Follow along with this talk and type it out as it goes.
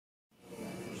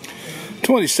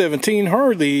2017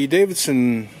 Harley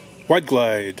Davidson Wide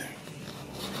Glide.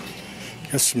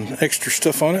 Got some extra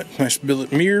stuff on it. Nice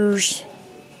billet mirrors.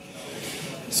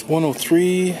 It's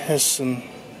 103. Has some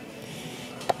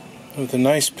of the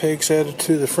nice pegs added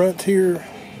to the front here.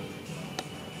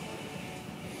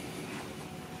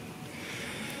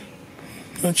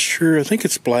 Not sure. I think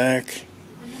it's black.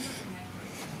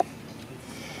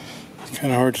 It's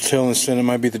kind of hard to tell in the sun. It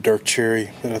might be the dark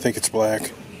cherry, but I think it's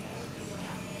black.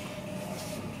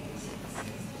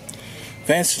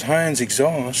 Vance & Hines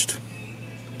exhaust.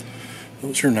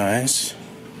 Those are nice.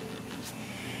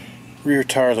 Rear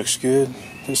tire looks good.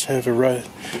 Does have a right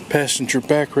passenger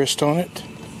backrest on it.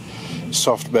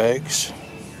 Soft bags.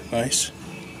 Nice.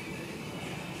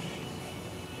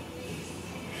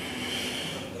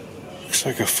 Looks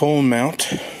like a phone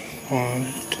mount on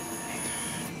it.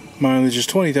 Mileage is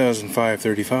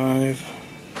 20,535.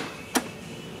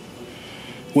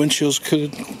 Windshield's pretty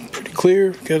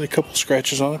clear. Got a couple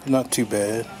scratches on it, but not too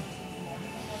bad.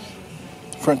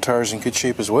 Front tire's in good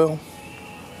shape as well.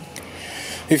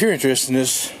 If you're interested in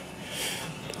this,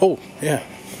 oh yeah,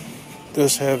 it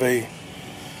does have a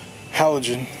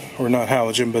halogen, or not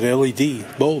halogen, but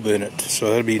LED bulb in it, so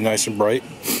that'd be nice and bright.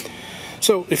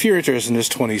 So if you're interested in this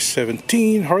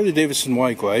 2017 Harley Davidson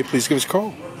Wide Glide, please give us a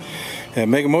call at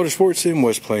Mega Motorsports in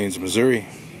West Plains, Missouri.